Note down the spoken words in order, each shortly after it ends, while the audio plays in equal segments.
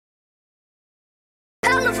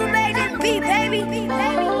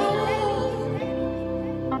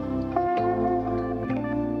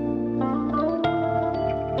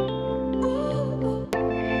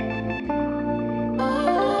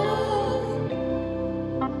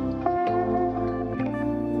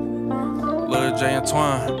Lil J and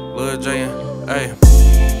Twan, Lil J and, ayy.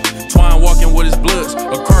 Twan walking with his bloods,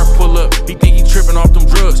 a car pull up, he think he tripping off them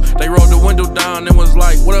drugs. They rolled the window down and was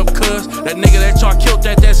like, what up cuz? That nigga that y'all killed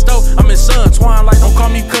at that stove, I'm his son. Twan like, don't call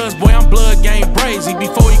me cuz, boy I'm blood gang brazy.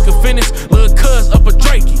 Before he could finish, Lil cuz up a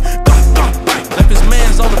Drakey. Left his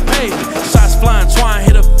mans on the pavement, shots flying, Twan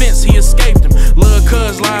hit a fence, he escaped him. Lil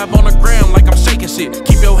cuz live on the gram like I'm shaking shit.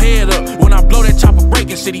 Keep your head up, when I blow that chopper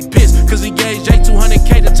breaking shit, he pissed. Cause he gave Jay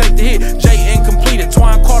 200K to take the hit, Jay incompleted,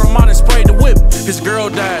 Twan caught him out and sprayed the whip. His girl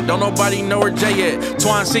died, don't nobody know where Jay at.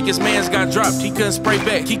 Twan sick, his mans got dropped, he couldn't spray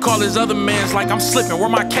back. He called his other mans like I'm slipping, where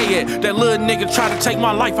my K at? That little nigga tried to take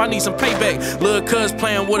my life, I need some payback. Lil cuz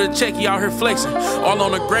playing with a check, he out here flexing. All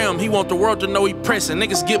on the gram, he want the world to know he pressing.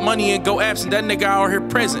 Niggas get money and go absent, that nigga out here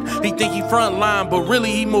present. He think he front line, but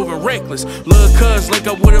really he moving reckless. Lil cuz link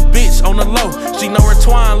up with a bitch on the low. She know where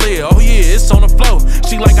Twan live, oh yeah, it's on the flow.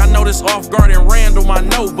 She like I know this off guard and Randall I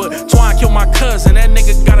know, but Twan killed my cousin, that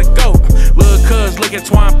nigga gotta go. Lil cuz look at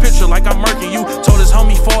Twan picture like I'm murking you. Told his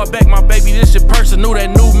homie fall back, my baby this shit personal. That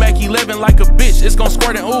new Mac 11 like a bitch, it's gon'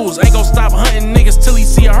 squirt and ooze. Ain't gon' stop hunting niggas till he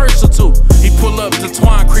see a hearse or two. He pull up to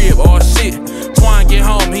Twan crib, oh shit. Twan get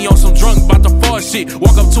home, he on some drunk, bout to fall shit.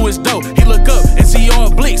 Walk up to his door, he look up and see all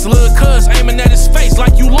blicks. Lil cuz aiming at his face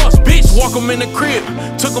like you lost, bitch. Walk him in the crib,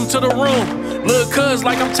 took him to the room. Lil cuz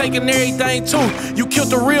like I'm taking everything too. You killed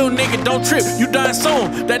the real nigga, don't trip, you dying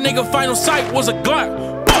soon. That nigga final sight was a Glock.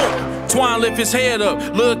 Twan lift his head up,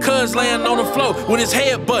 Lil cuz laying on the floor with his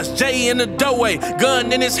head bust. Jay in the doorway,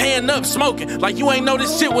 gun in his hand up, smoking like you ain't know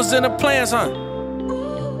this shit was in the plans, huh?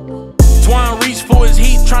 Twan reached for his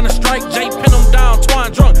heat, tryna strike. Jay pin him down,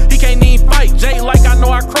 Twan drunk, he can't even fight. Jay like I know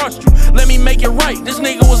I crossed you, let me make it right. This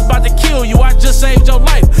nigga was about to kill you, I just saved your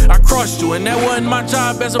life. I crossed you and that wasn't my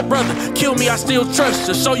job as a brother. Kill me, I still trust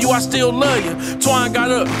you, show you I still love you. Twan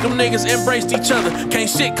got up, them niggas embraced each other. Can't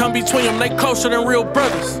shit come between them, they closer than real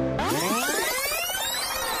brothers.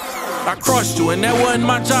 I crossed you and that wasn't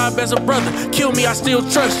my job as a brother. Kill me, I still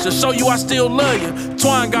trust you, show you I still love you.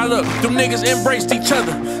 Twan got up, them niggas embraced each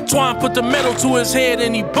other. Twan put the metal to his head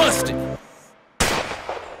and he busted.